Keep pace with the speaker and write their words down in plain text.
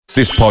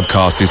This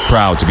podcast is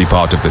proud to be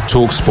part of the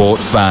TalkSport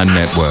Fan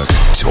Network.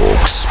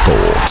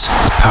 TalkSport.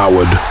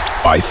 Powered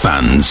by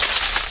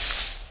fans.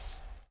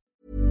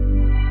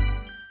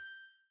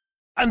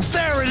 And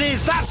there it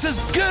is, that's as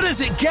good as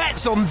it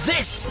gets on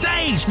this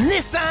stage.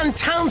 Nissan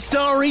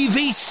Townstar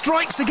EV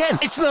strikes again.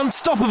 It's an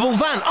unstoppable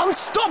van,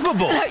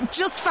 unstoppable.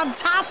 Just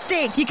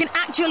fantastic. You can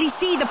actually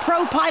see the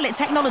ProPilot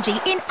technology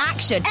in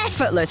action.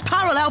 Effortless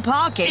parallel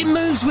parking. It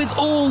moves with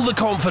all the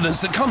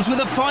confidence that comes with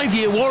a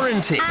 5-year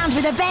warranty. And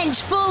with a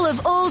bench full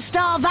of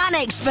all-star van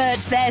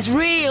experts, there's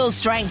real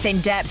strength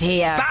in depth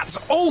here. That's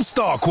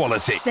all-star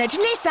quality. Search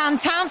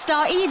Nissan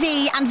Townstar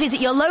EV and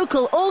visit your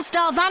local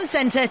all-star van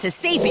centre to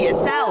see for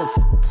yourself.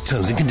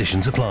 Terms and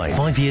conditions apply.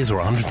 5 years or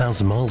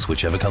 100,000 miles,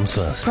 whichever comes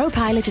first.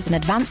 ProPilot is an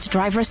advanced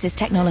driver assist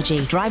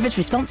technology. Driver's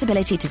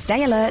responsibility to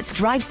stay alert,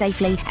 drive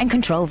safely and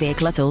control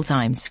vehicle at all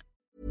times.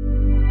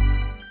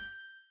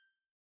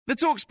 The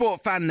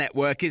TalkSport Fan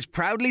Network is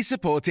proudly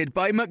supported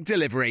by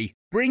McDelivery,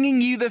 bringing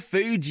you the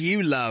food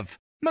you love.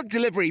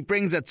 McDelivery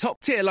brings a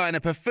top-tier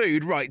lineup of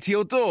food right to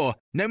your door.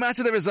 No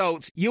matter the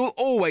result, you'll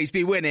always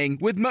be winning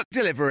with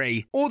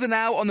McDelivery. Order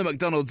now on the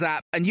McDonald's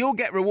app and you'll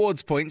get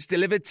rewards points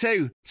delivered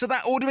too. So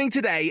that ordering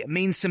today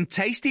means some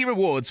tasty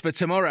rewards for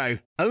tomorrow.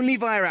 Only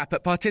via app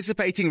at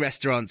participating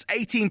restaurants.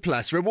 18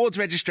 plus. Rewards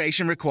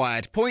registration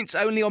required. Points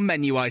only on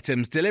menu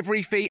items.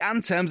 Delivery fee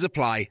and terms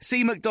apply.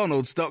 See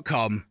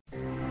mcdonalds.com.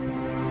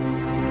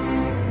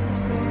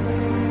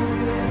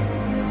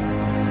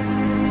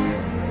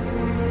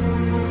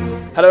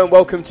 Hello and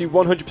welcome to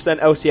 100%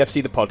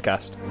 LCFC, the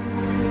podcast.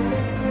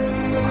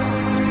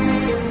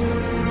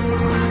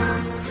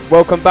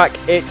 Welcome back.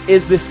 It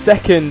is the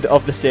second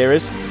of the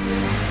series.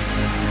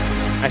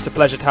 It's a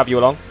pleasure to have you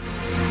along.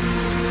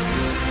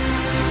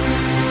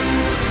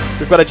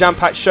 We've got a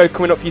jam-packed show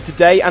coming up for you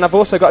today, and I've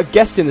also got a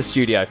guest in the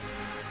studio.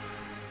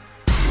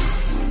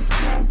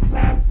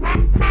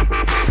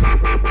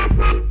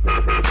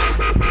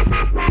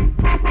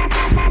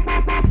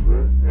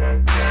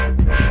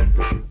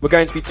 We're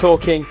going to be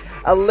talking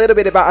a little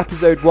bit about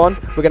episode 1.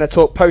 We're going to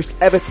talk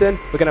post-Everton.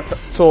 We're going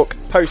to talk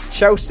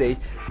post-Chelsea.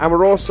 And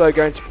we're also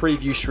going to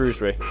preview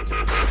Shrewsbury.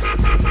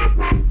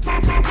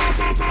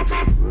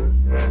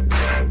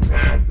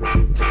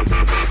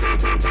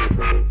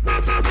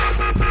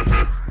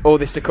 All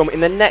this to come in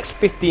the next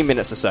 15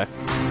 minutes or so.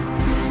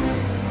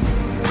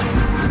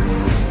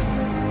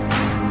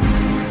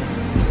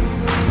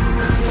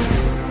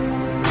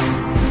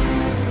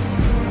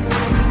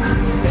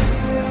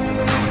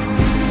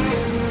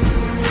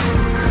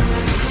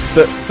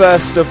 But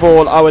first of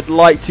all, I would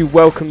like to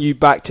welcome you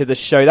back to the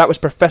show. That was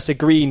Professor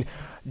Green,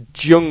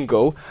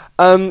 Jungle.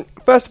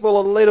 First of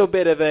all, a little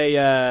bit of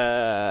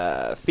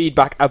a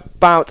feedback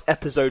about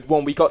episode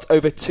 1. We got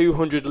over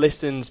 200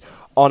 listens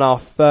on our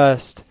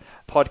first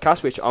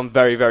podcast, which I'm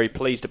very, very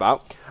pleased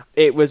about.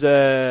 It was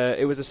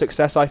a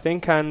success, I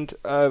think, and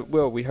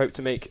we hope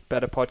to make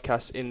better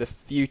podcasts in the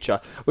future.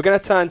 We're going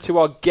to turn to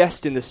our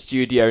guest in the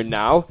studio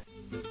now.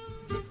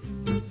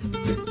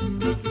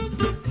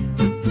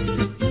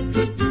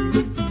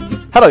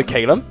 Hello,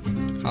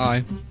 Calum.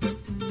 Hi.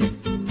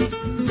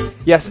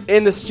 Yes,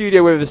 in the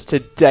studio with us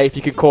today, if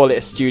you could call it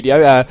a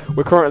studio.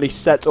 We're currently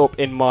set up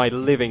in my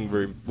living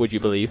room, would you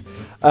believe?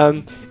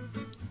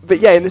 But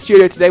yeah, in the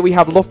studio today we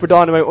have Loughborough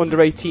Dynamo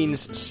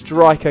under-18s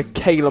striker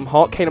Calum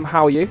Hart. Calum,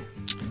 how are you?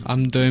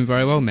 I'm doing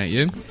very well, mate.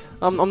 You?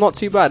 I'm not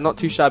too bad, not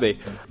too shabby.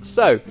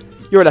 So,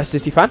 you're a Leicester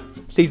City fan,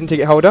 season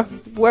ticket holder.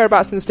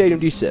 Whereabouts in the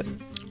stadium do you sit?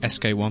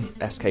 SK1.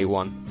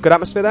 SK1. Good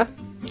atmosphere there?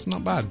 It's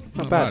not bad.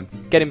 Not bad.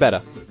 Getting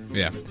better?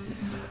 Yeah.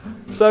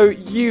 So,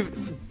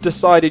 you've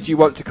decided you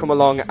want to come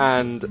along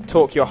and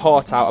talk your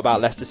heart out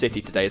about Leicester City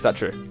today, is that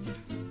true?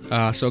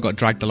 Sort of got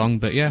dragged along,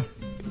 but yeah.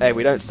 Hey,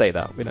 we don't say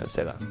that. We don't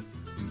say that.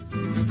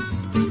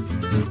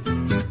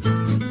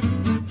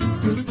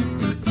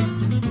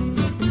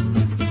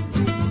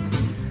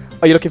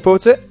 Are you looking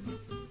forward to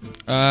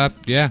it?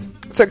 Yeah.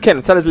 So,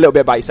 Ken, tell us a little bit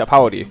about yourself.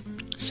 How old are you?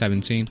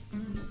 17.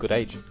 Good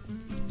age.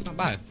 It's not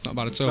bad. Not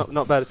bad at all.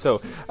 Not bad at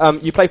all.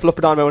 You play for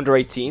Loughborough Dynamo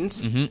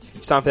under-18s. Mm-hmm.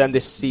 You signed for them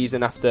this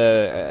season after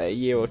a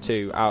year or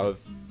two out of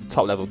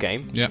top-level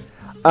game. Yeah.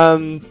 Are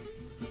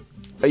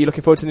you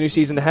looking forward to the new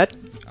season ahead?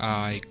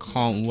 I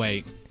can't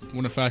wait.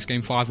 Won the first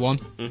game 5-1.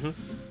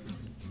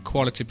 Mm-hmm.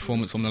 Quality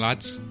performance from the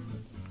lads.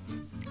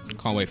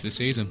 Can't wait for the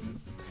season.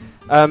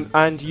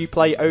 And you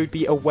play OB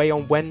away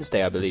on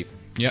Wednesday, I believe.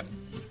 Yep.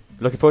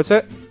 Looking forward to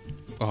it?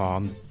 Oh,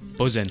 I'm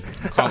buzzing.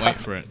 Can't wait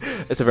for it.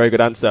 That's a very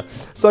good answer.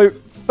 So,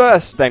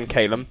 first then,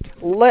 Calum,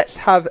 let's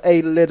have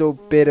a little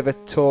bit of a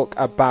talk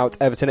about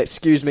Everton.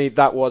 Excuse me,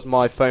 that was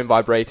my phone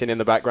vibrating in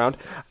the background.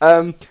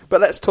 But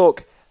let's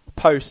talk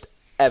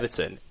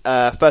post-Everton.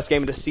 First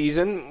game of the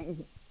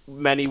season,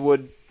 many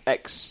would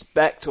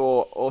expect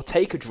or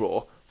take a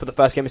draw for the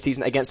first game of the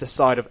season against a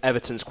side of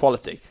Everton's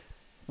quality.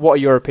 What are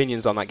your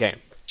opinions on that game?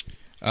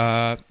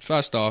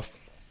 First half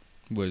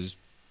was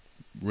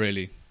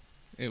really...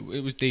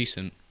 It was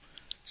decent.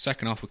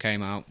 Second half we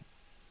came out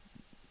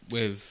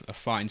with a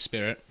fighting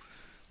spirit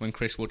when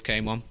Chris Wood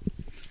came on.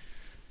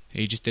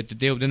 He just did the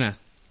deal, didn't he?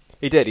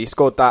 He did. He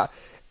scored that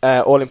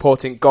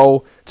all-important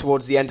goal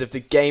towards the end of the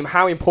game.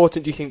 How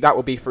important do you think that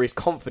will be for his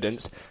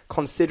confidence,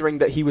 considering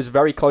that he was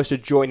very close to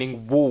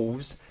joining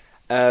Wolves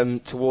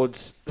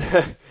towards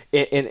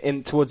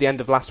towards the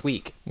end of last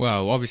week?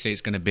 Well, obviously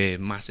it's going to be a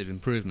massive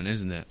improvement,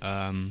 isn't it?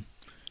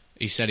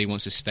 He said he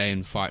wants to stay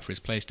and fight for his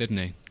place, didn't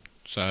he?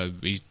 So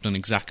he's done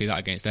exactly that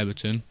against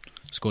Everton.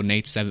 Scored an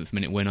 87th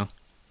minute winner.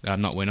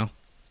 Not winner,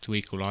 to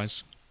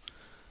equalise.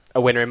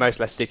 A winner in most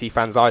Leicester City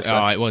fans' eyes, though.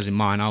 Oh, it was in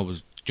mine. I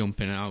was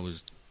jumping and I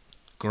was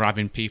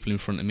grabbing people in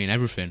front of me and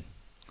everything.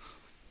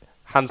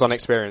 Hands-on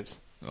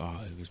experience.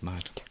 Oh, it was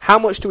mad. How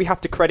much do we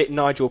have to credit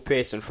Nigel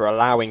Pearson for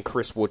allowing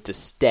Chris Wood to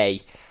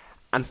stay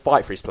and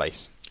fight for his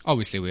place?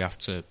 Obviously, we have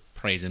to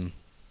praise him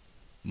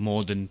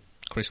more than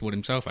Chris Wood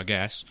himself, I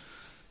guess.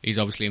 He's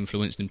obviously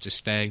influenced him to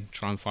stay,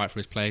 try and fight for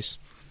his place.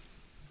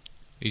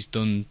 He's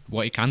done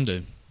what he can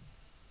do.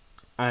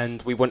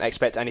 And we wouldn't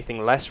expect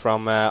anything less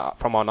from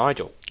our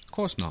Nigel. Of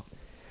course not.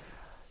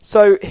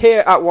 So here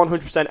at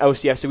 100%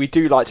 LCF, so we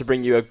do like to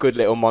bring you a good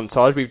little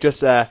montage. We've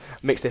just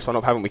mixed this one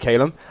up, haven't we,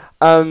 Calum?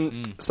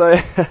 So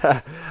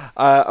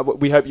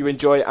we hope you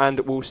enjoy,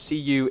 and we'll see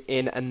you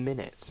in a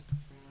minute.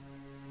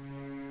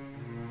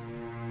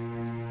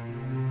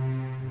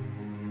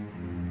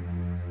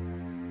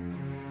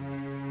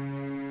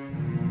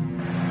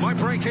 My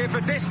break here for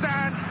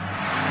Distan.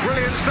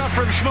 Brilliant stuff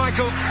from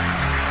Schmeichel.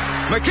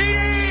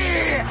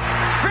 McGee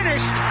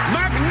finished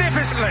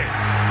magnificently.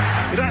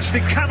 It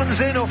actually cannons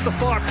in off the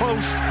far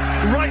post,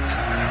 right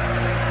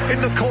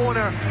in the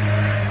corner.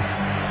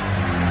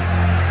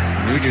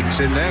 Nugent's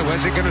in there.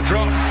 Where's it going to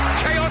drop?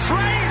 Chaos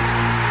reigns.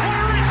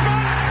 What a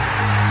response!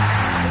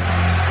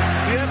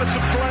 The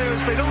Everton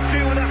players, they don't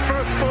deal with that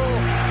first ball.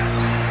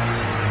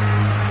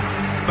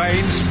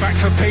 Baines back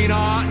for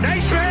Pienaar.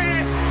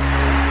 Naismith!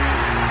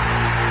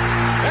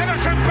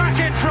 Everton back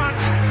in front.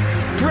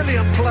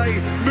 Brilliant play,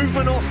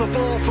 movement off the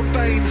ball from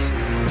Baines.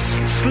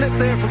 Slip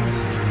there from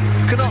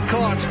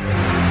Canuckart.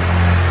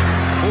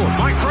 Oh,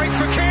 might break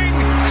for King.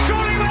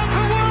 Surely well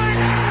for one.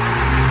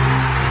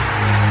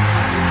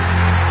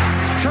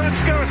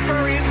 Turns Gareth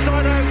Barry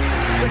inside out.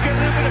 They get a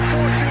little bit of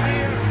fortune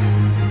here.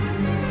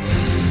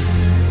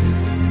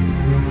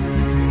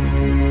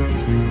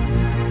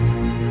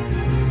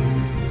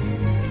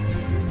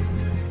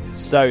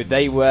 So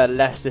they were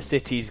Leicester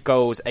City's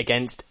goals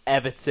against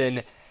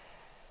Everton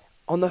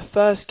on the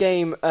first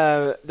game,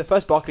 the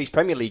first Barclays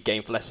Premier League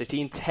game for Leicester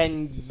City in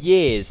 10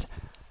 years.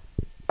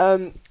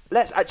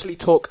 Let's actually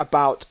talk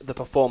about the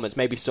performance,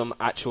 maybe some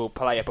actual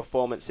player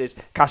performances.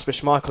 Kasper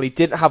Schmeichel, he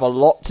didn't have a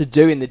lot to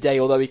do in the day,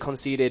 although he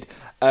conceded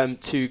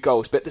 2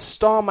 goals. But the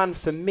star man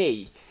for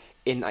me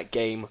in that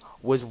game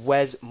was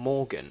Wes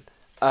Morgan.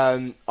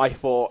 I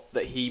thought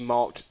that he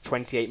marked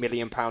 £28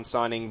 million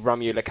signing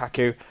Romelu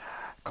Lukaku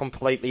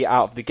completely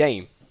out of the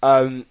game.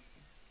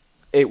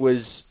 It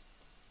was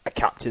a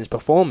captain's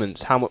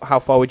performance. How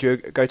far would you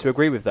go to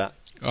agree with that?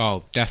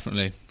 Oh,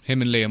 definitely.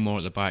 Him and Liam Moore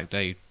at the back,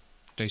 they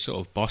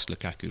sort of bossed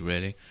Lukaku,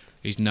 really.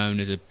 He's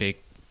known as a big...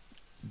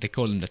 They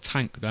call him the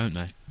tank, don't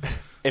they?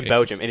 In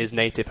Belgium, in his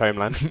native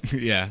homeland.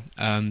 Yeah.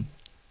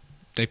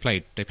 They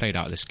played out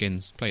of their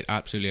skins. Played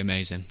absolutely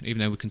amazing.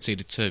 Even though we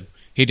conceded 2.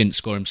 He didn't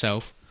score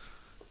himself.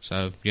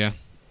 So, yeah.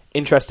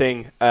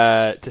 Interesting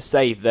to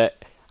say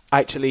that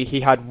actually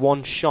he had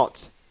 1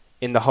 shot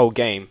in the whole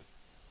game,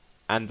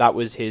 and that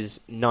was his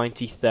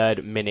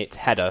 93rd minute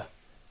header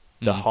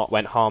that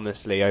went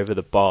harmlessly over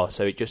the bar.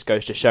 So it just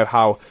goes to show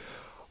how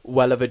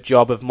well of a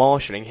job of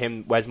marshalling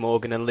him Wes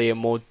Morgan and Liam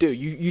Moore do.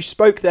 You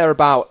spoke there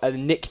about a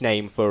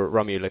nickname for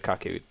Romelu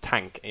Lukaku,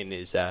 Tank, in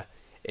his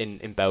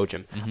in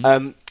Belgium.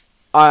 Mm-hmm.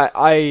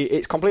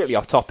 It's completely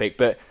off topic,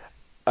 but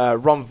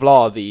Ron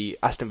Vlaar, the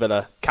Aston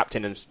Villa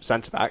captain and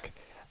centre back,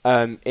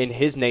 in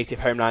his native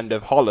homeland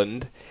of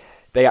Holland,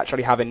 they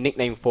actually have a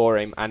nickname for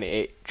him, and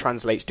it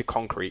translates to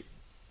concrete.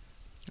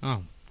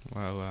 Oh,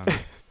 well,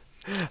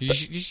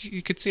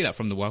 you could see that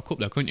from the World Cup,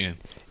 though, couldn't you?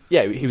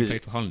 Yeah, he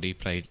played for Holland. He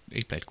played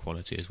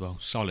quality as well.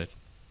 Solid.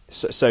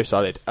 So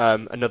solid.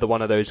 Another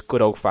one of those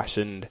good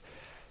old-fashioned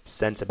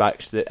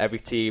centre-backs that every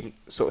team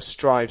sort of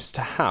strives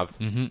to have.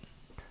 Mm-hmm.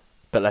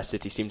 But Leicester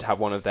City seem to have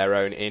one of their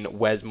own in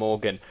Wes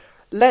Morgan.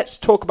 Let's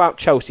talk about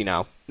Chelsea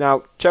now.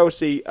 Now,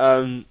 Chelsea,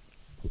 although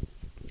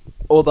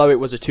it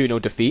was a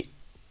 2-0 defeat,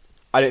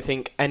 I don't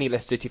think any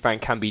Leicester City fan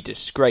can be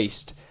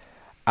disgraced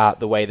at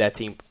the way their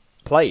team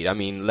played. I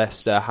mean,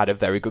 Leicester had a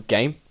very good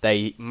game.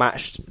 They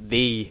matched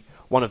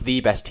one of the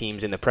best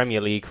teams in the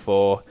Premier League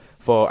for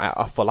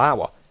a full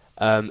hour,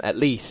 at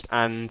least.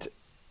 And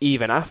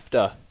even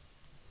after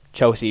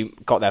Chelsea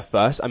got there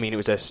first, I mean, it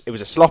was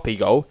a sloppy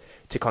goal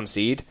to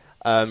concede.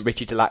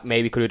 Richie Delac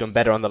maybe could have done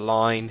better on the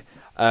line.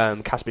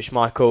 Kasper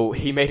Schmeichel,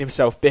 he made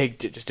himself big,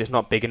 just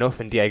not big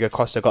enough, and Diego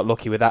Costa got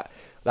lucky with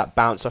that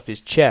bounce off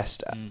his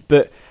chest.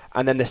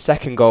 And then the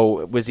second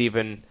goal was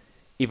even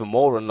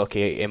more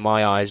unlucky in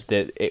my eyes,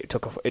 that it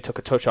took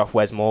a touch off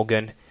Wes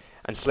Morgan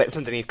and slipped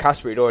underneath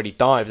Kasper. He'd already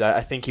dived.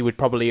 I think he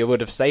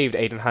would have saved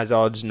Eden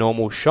Hazard's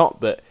normal shot,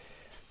 but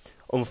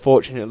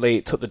unfortunately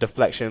it took the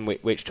deflection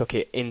which took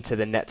it into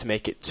the net to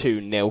make it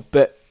 2-0.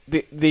 But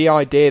the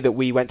idea that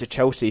we went to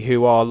Chelsea,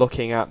 who are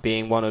looking at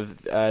being one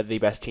of the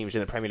best teams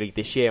in the Premier League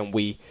this year, and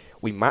we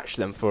matched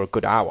them for a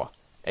good hour,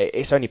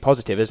 it's only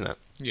positive, isn't it?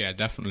 Yeah,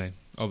 definitely.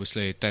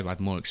 Obviously, they've had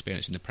more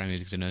experience in the Premier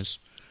League than us.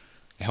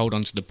 They hold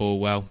on to the ball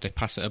well. They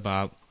pass it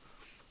about.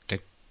 They're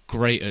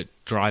great at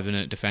driving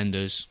at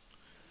defenders.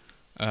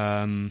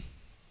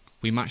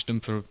 We matched them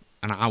for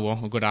an hour,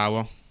 a good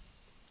hour,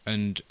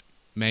 and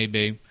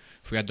maybe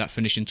if we had that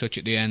finishing touch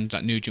at the end,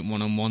 that Nugent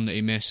one-on-one that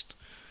he missed,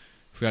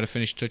 if we had a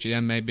finishing touch at the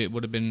end, maybe it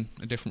would have been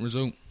a different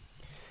result.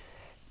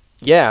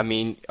 Yeah, I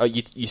mean,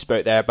 you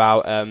spoke there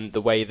about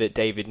the way that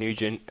David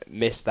Nugent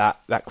missed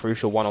that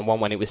crucial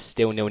one-on-one when it was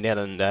still 0-0,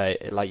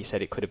 and like you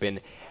said, it could have been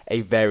a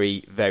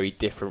very, very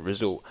different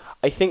result.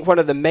 I think one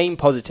of the main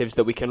positives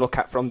that we can look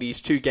at from these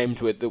two games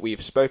that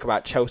we've spoke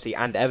about, Chelsea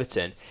and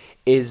Everton,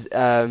 is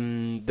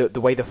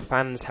the way the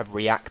fans have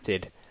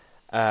reacted.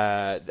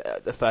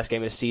 The first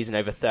game of the season,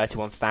 over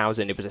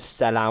 31,000. It was a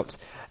sellout.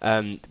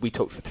 We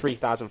took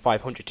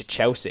 3,500 to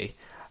Chelsea,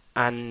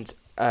 and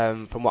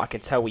from what I can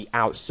tell, we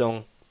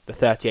outsung the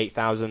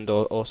 38,000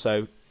 or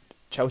so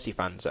Chelsea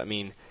fans. I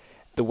mean,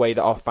 the way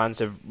that our fans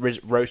have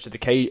rose to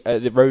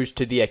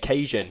the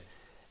occasion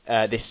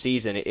this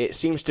season, it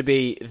seems to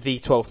be the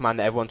 12th man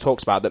that everyone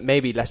talks about that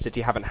maybe Leicester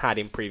City haven't had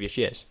in previous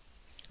years.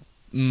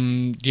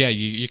 Yeah,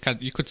 you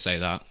could say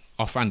that.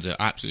 Our fans are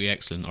absolutely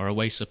excellent. Our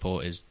away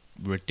support is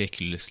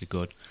ridiculously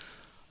good.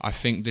 I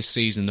think this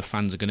season the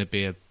fans are going to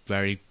be a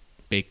very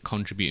big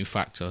contributing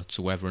factor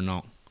to whether or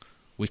not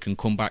we can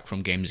come back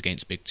from games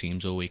against big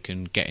teams, or we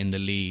can get in the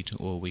lead,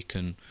 or we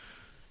can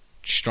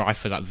strive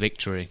for that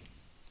victory.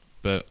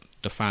 But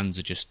the fans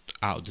are just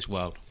out of this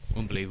world.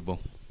 Unbelievable.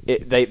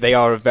 They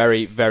are a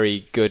very,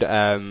 very good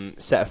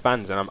set of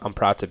fans, and I'm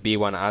proud to be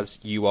one, as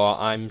you are,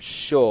 I'm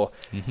sure.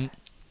 Mm-hmm.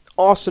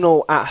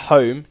 Arsenal at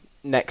home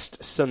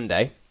next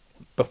Sunday.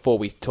 Before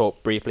we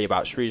talk briefly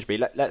about Shrewsbury,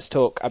 let's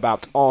talk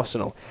about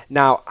Arsenal.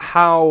 Now,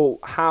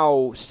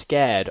 how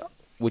scared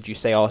would you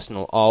say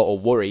Arsenal are, or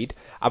worried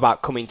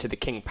about coming to the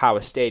King Power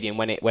Stadium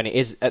when it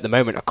is at the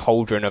moment a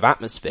cauldron of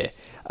atmosphere?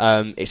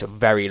 It's a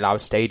very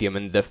loud stadium,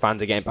 and the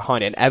fans are getting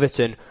behind it. And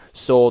Everton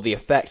saw the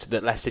effect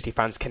that Leicester City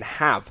fans can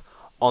have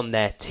on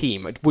their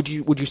team. Would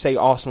you say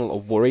Arsenal are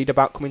worried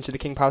about coming to the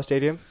King Power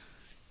Stadium?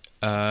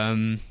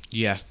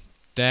 Yeah.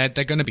 They're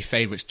going to be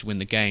favourites to win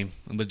the game,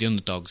 and with the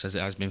underdogs, as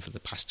it has been for the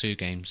past two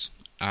games.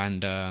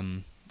 And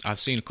I've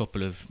seen a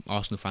couple of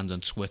Arsenal fans on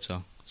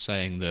Twitter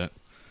saying that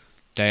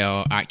they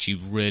are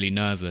actually really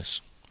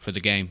nervous for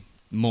the game,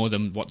 more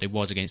than what they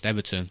was against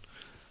Everton.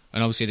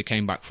 And obviously they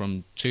came back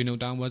from 2-0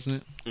 down,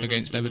 wasn't it,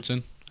 against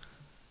Everton?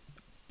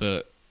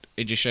 But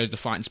it just shows the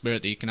fighting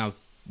spirit that you can have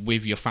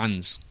with your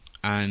fans,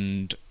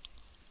 and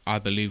I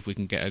believe we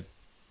can get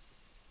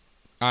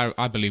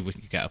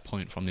a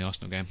point from the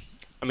Arsenal game.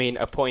 I mean,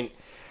 a point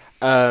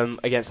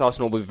against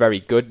Arsenal would be very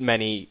good.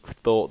 Many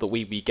thought that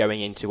we'd be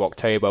going into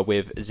October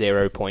with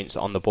 0 points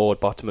on the board,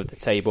 bottom of the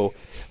table,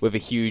 with a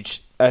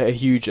huge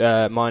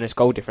minus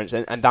goal difference,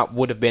 and that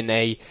would have been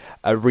a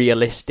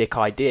realistic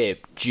idea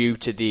due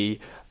to the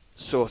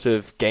sort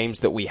of games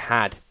that we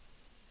had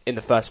in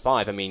the first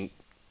five. I mean,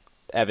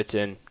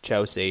 Everton,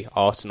 Chelsea,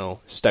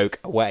 Arsenal, Stoke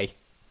away,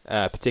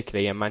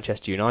 particularly, and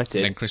Manchester United.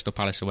 And then Crystal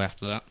Palace away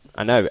after that.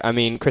 I know. I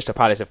mean, Crystal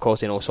Palace, of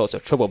course, in all sorts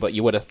of trouble, but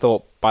you would have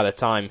thought by the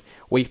time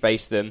we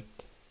face them,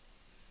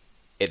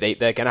 they're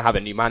going to have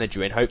a new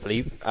manager in,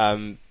 hopefully.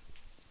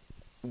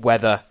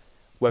 Whether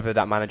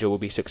that manager will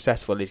be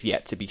successful is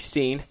yet to be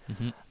seen.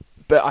 Mm-hmm.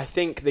 But I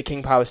think the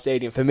King Power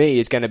Stadium, for me,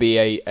 is going to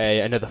be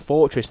another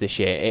fortress this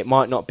year. It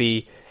might not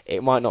be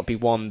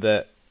one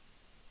that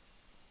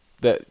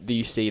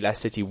you see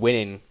Leicester City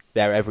winning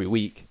there every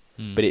week,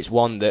 but it's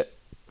one that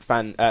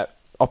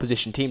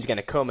opposition teams are going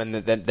to come, and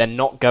they're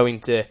not going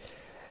to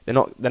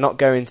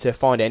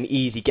find it an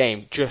easy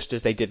game, just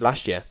as they did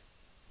last year.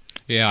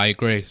 Yeah, I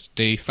agree.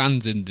 The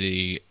fans in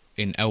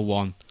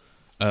L1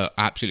 are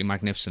absolutely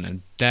magnificent,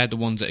 and they're the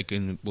ones that are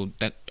going. Well,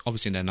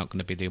 obviously they're not going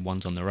to be the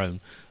ones on their own,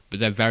 but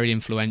they're very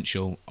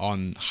influential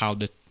on how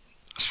the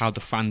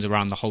fans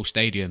around the whole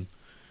stadium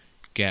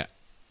get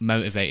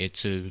motivated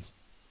to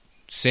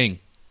sing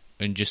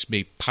and just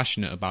be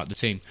passionate about the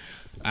team.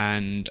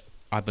 And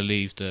I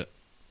believe that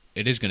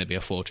it is going to be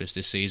a fortress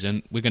this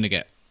season. We're going to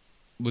get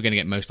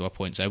most of our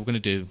points there. We're going to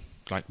do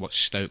like what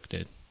Stoke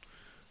did.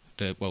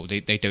 They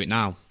do it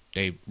now.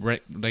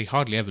 They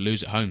hardly ever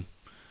lose at home,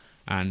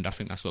 and I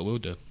think that's what we'll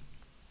do.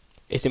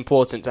 It's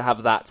important to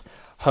have that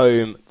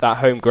home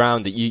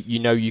ground that you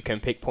know you can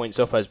pick points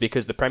up as,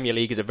 because the Premier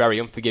League is a very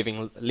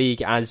unforgiving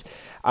league, as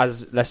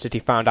Leicester City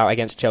found out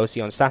against Chelsea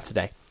on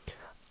Saturday.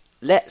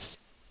 Let's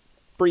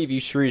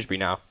preview Shrewsbury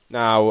now.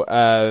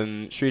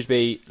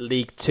 Shrewsbury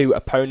League 2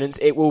 opponents.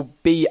 It will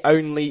be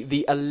only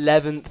the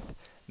 11th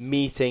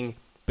meeting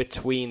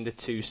between the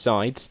two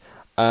sides.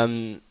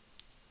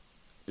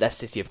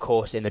 Leicester City, of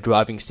course, in the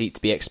driving seat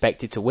to be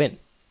expected to win.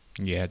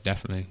 Yeah,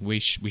 definitely. We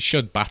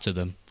should batter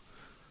them.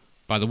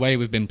 By the way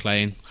we've been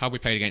playing, how we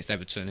played against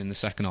Everton in the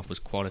second half was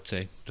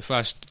quality. The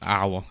first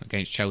hour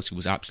against Chelsea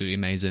was absolutely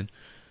amazing.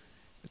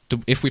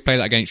 If we play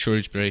that against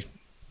Shrewsbury,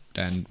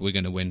 then we're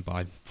going to win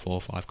by 4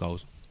 or 5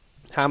 goals.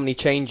 How many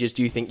changes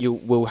do you think you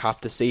will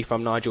have to see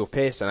from Nigel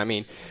Pearson? I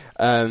mean,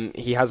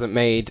 he hasn't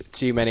made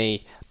too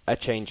many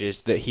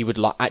changes that he would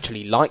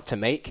actually like to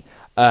make.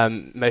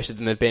 Most of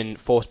them have been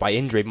forced by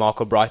injury.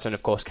 Marco Brighton,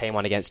 of course, came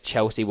on against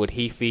Chelsea. Would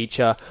he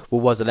feature?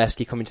 Will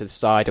Wasilewski come into the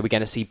side? Are we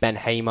going to see Ben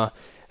Hamer?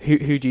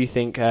 Who do you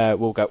think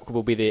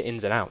will be the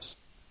ins and outs?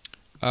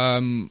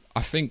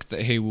 I think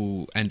that he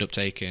will end up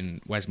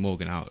taking Wes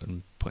Morgan out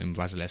and putting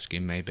Wasilewski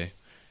in, maybe.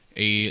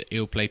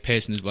 He'll play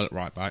Pearson as well at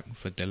right back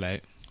for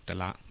Delat,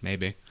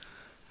 maybe.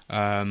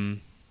 I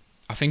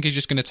think he's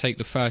just going to take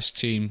the first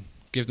team,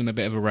 give them a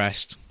bit of a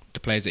rest, the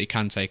players that he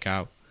can take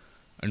out,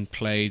 and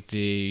play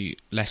the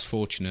less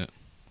fortunate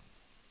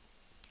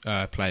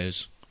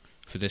players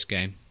for this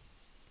game.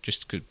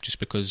 Just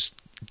because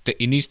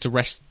he needs to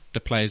rest the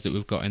players that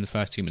we've got in the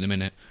first team at the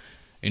minute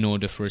in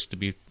order for us to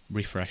be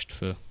refreshed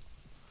for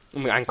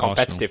and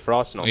competitive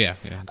Arsenal. For Arsenal.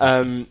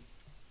 Yeah.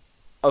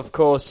 Of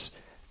course,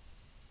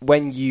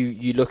 when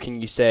you look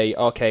and you say,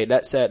 okay,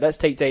 let's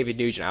take David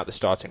Nugent out of the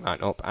starting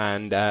lineup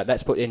and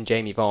let's put in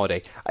Jamie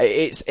Vardy.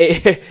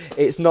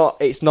 It's not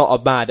a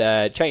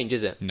bad change,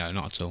 is it? No,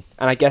 not at all.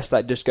 And I guess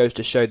that just goes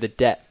to show the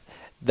depth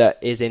that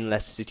is in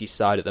Leicester City's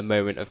side at the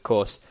moment. Of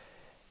course,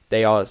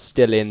 they are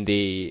still in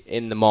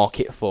the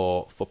market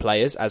for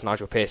players, as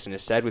Nigel Pearson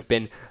has said. We've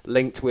been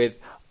linked with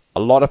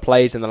a lot of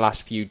players in the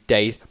last few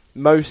days.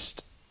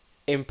 Most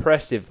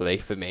impressively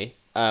for me,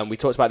 we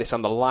talked about this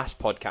on the last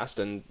podcast,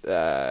 and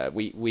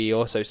we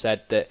also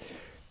said that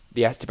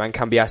the Esteban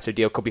Cambiasso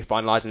deal could be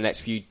finalised in the next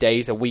few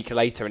days, a week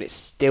later, and it's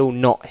still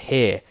not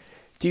here.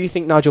 Do you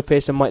think Nigel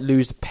Pearson might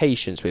lose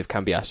patience with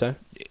Cambiasso?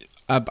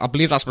 I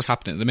believe that's what's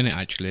happening at the minute,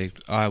 actually.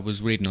 I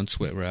was reading on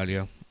Twitter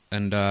earlier,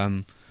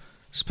 and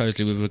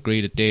supposedly we've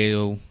agreed a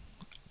deal,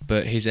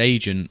 but his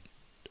agent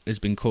has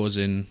been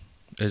causing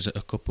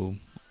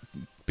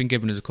been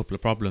giving us a couple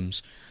of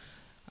problems,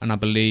 and I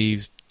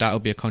believe that'll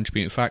be a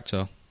contributing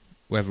factor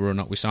whether or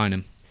not we sign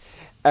him.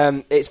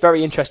 It's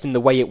very interesting the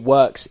way it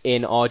works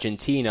in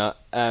Argentina.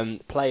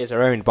 Players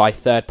are owned by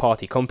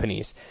third-party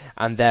companies,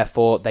 and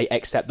therefore they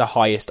accept the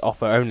highest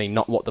offer only,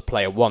 not what the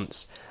player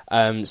wants.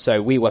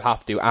 So we will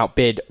have to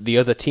outbid the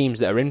other teams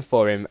that are in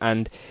for him,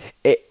 and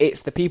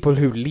it's the people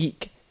who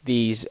leak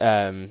these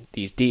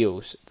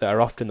deals that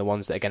are often the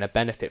ones that are going to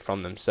benefit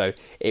from them. So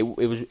it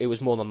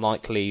was more than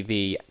likely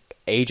the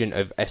agent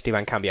of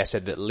Esteban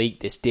Cambiasso that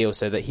leaked this deal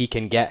so that he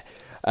can get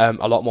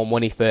a lot more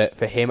money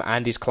for him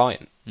and his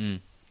client.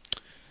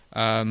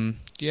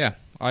 Yeah,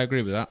 I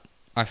agree with that.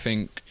 I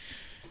think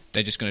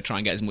they're just going to try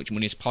and get as much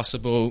money as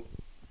possible,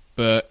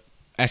 but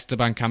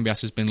Esteban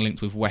Cambiasso has been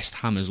linked with West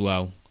Ham as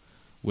well,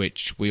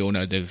 which we all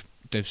know they've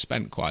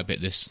spent quite a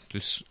bit this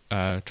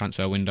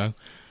transfer window,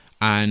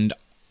 and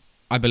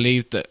I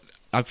believe that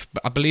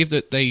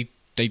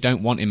they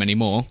don't want him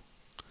anymore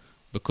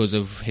because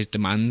of his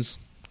demands.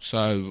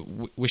 So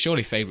we're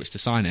surely favourites to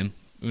sign him.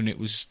 And it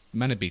was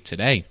meant to be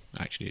today,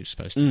 actually. It was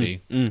supposed to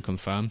be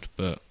confirmed,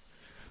 but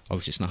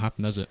obviously it's not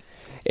happened, has it?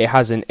 It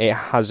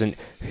hasn't.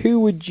 Who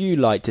would you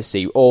like to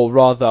see, or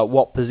rather,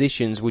 what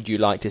positions would you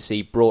like to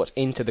see brought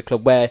into the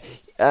club where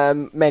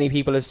many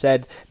people have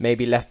said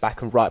maybe left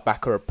back and right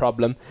back are a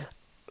problem,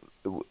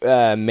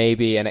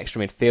 maybe an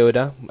extra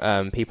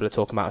midfielder, people are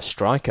talking about a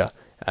striker,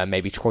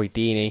 maybe Troy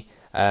Deeney,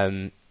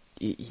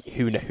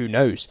 who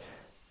knows?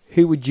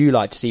 Who would you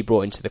like to see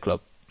brought into the club?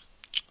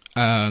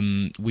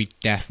 We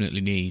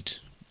definitely need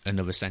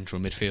another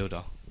central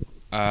midfielder.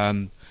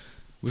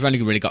 We've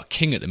only really got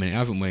King at the minute,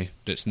 haven't we?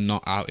 That's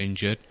not out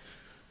injured.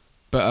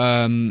 But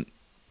I'm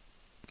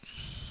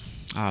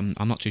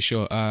not too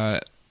sure.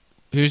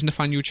 Who's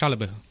Nathaniel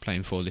Chalobah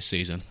playing for this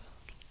season?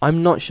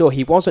 I'm not sure.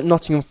 He was at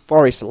Nottingham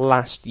Forest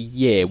last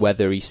year.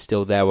 Whether he's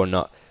still there or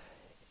not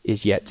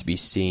is yet to be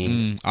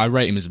seen. I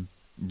rate him as a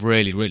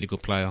really, really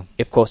good player.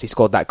 Of course, he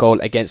scored that goal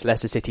against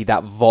Leicester City,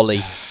 that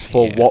volley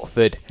for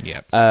Watford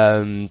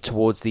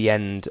towards the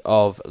end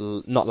of,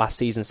 not last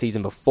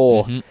season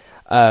before,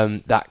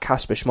 that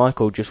Kasper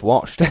Schmeichel just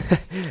watched.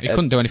 He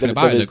couldn't do anything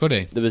about it, could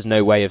he? There was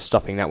no way of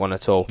stopping that one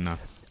at all.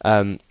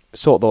 No.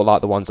 Sort of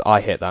like the ones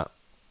I hit that.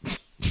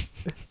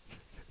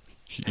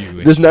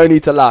 There's no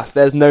need to laugh.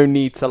 There's no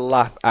need to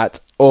laugh at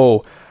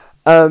all.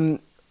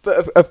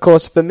 But of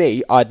course, for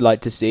me, I'd like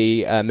to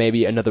see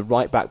maybe another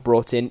right-back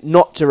brought in,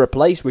 not to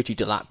replace Richie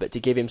Delat, but to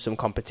give him some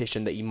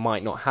competition that he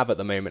might not have at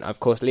the moment. Of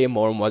course, Liam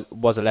Moore and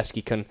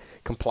Wasilewski can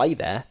play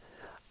there,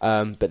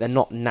 but they're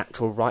not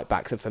natural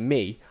right-backs. And for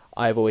me,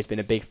 I've always been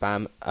a big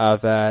fan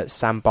of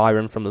Sam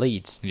Byron from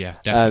Leeds. Yeah,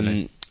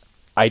 definitely.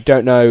 I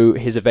don't know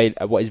what his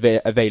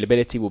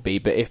availability will be,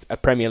 but if a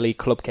Premier League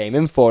club came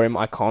in for him,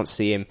 I can't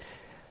see him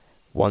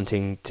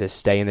wanting to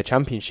stay in the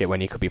Championship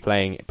when he could be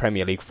playing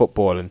Premier League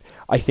football, and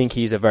I think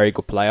he's a very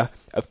good player.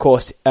 Of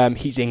course,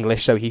 he's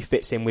English, so he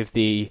fits in with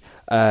the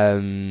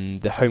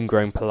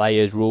homegrown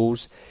players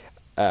rules,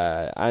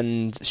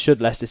 and should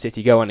Leicester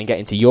City go on and get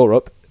into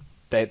Europe,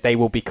 they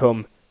will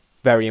become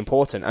very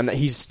important, and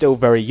he's still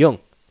very young.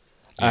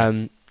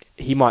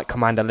 He might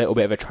command a little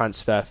bit of a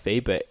transfer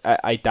fee, but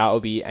I doubt it'll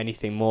be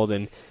anything more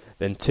than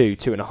than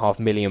 £2.5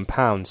 million.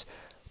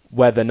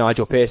 Whether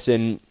Nigel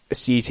Pearson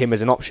sees him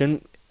as an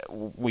option,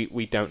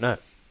 we don't know.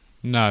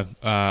 No,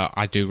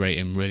 I do rate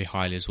him really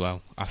highly as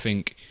well. I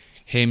think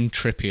him,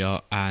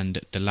 Trippier and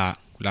Delat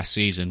last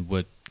season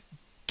were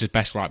the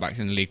best right-backs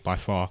in the league by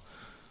far.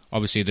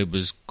 Obviously there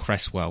was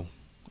Cresswell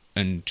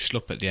and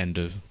Schlupp at the end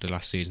of the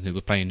last season who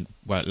were playing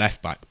well at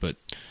left-back, but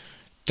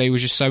they were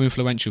just so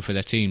influential for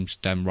their teams,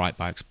 them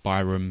right-backs,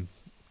 Byram,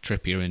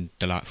 Trippier and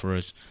Delat for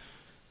us.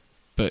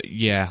 But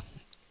yeah,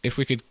 if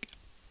we could...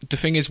 The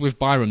thing is with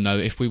Byram though,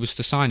 if we was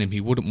to sign him,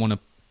 he wouldn't want to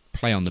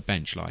play on the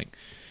bench. Like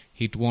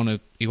he'd want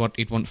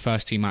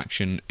first team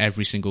action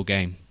every single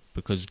game,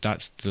 because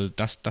that's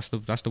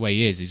the way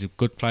he is. He's a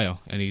good player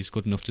and he's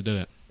good enough to do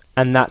it.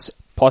 And that's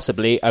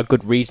possibly a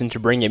good reason to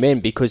bring him in,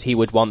 because he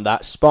would want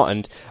that spot.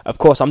 And of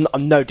course, I'm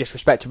no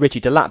disrespect to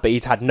Richie Delat, but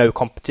he's had no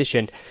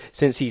competition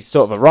since he's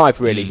sort of arrived,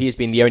 really. He's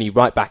been the only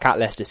right back at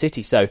Leicester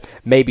City, so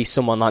maybe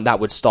someone like that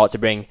would start to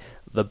bring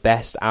the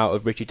best out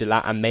of Richie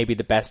Delat and maybe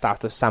the best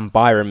out of Sam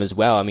Byram as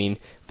well. I mean,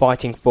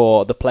 fighting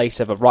for the place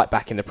of a right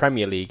back in the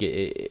Premier League,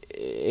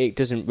 it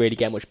doesn't really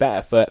get much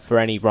better for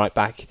any right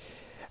back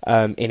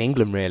in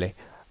England, really.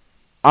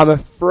 I'm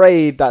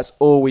afraid that's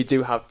all we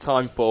do have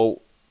time for.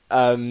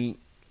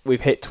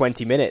 We've hit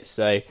 20 minutes,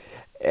 so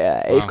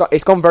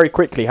it's gone very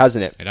quickly,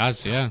 hasn't it? It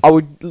has, yeah. I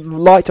would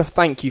like to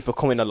thank you for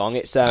coming along.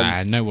 It's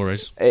no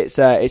worries.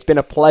 It's been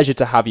a pleasure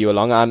to have you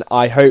along, and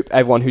I hope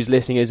everyone who's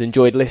listening has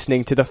enjoyed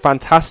listening to the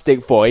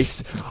fantastic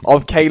voice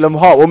of Calum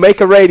Hart. We'll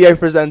make a radio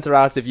presenter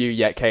out of you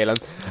yet, Calum.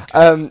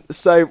 Okay.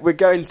 So we're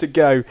going to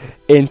go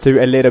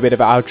into a little bit of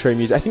outro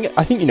music.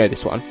 I think you know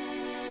this one.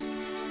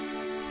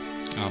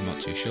 I'm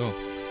not too sure.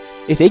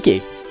 It's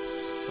Iggy.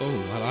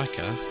 Oh, I like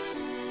her.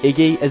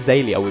 Iggy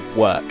Azalea with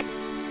Work.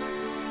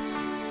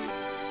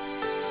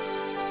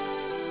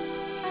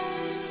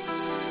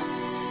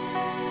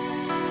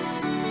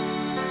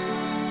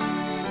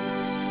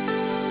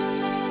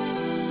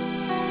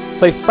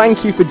 So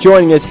thank you for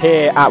joining us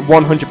here at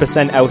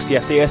 100%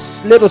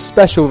 LCFC. A little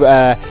special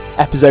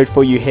episode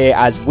for you here,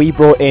 as we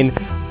brought in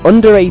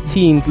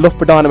under-18s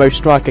Loughborough Dynamo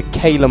striker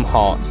Calum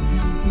Hart.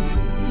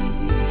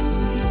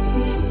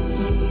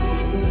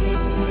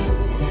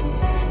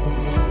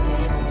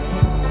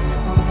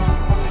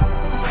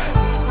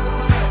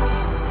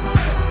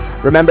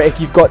 Remember, if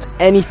you've got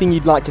anything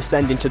you'd like to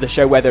send into the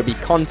show, whether it be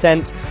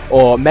content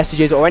or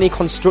messages or any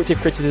constructive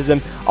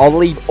criticism, I'll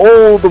leave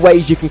all the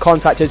ways you can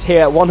contact us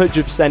here at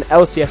 100%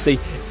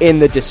 LCFC in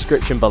the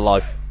description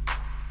below.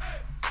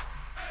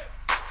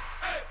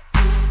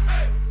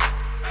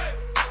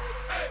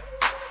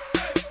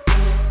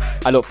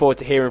 I look forward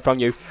to hearing from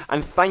you,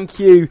 and thank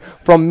you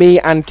from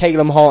me and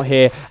Calum Hart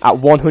here at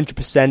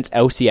 100%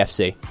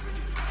 LCFC.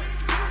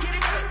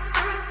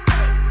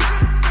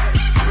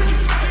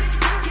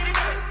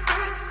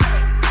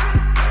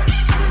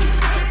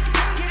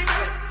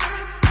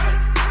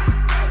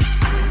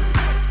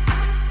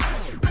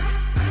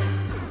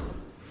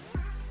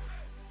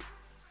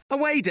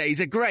 Away days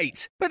are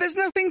great, but there's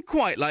nothing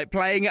quite like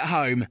playing at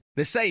home.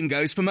 The same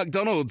goes for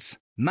McDonald's.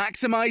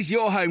 Maximise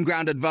your home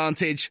ground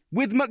advantage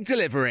with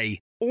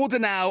McDelivery. Order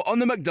now on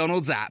the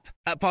McDonald's app.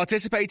 At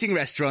participating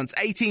restaurants,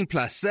 18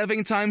 plus,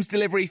 serving times,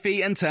 delivery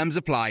fee and terms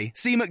apply.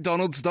 See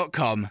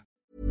mcdonalds.com.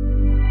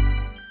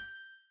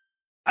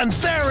 And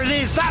there it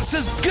is, that's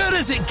as good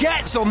as it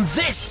gets on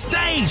this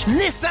stage.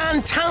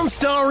 Nissan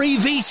Townstar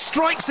EV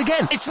strikes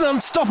again. It's an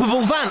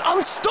unstoppable van,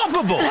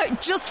 unstoppable.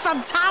 Just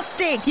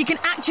fantastic. You can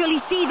actually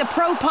see the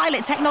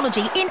ProPilot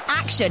technology in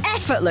action.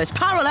 Effortless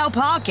parallel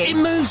parking.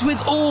 It moves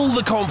with all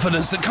the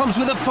confidence that comes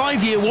with a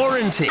 5-year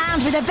warranty.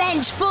 And with a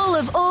bench full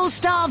of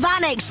all-star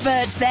van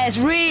experts, there's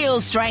real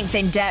strength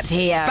in depth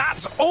here.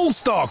 That's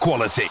all-star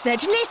quality.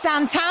 Search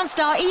Nissan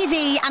Townstar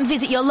EV and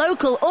visit your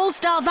local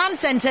all-star van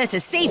centre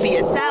to see for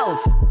yourself.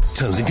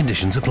 Terms and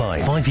conditions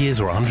apply. 5 years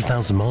or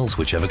 100,000 miles,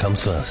 whichever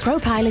comes first.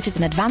 ProPilot is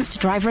an advanced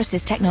driver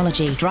assist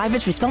technology.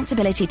 Driver's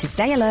responsibility to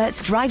stay alert,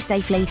 drive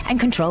safely, and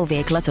control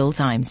vehicle at all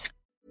times.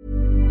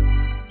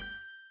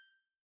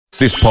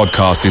 This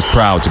podcast is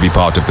proud to be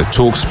part of the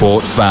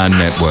TalkSport Fan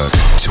Network.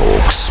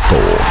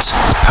 TalkSport.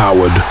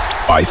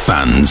 Powered by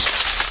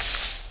fans.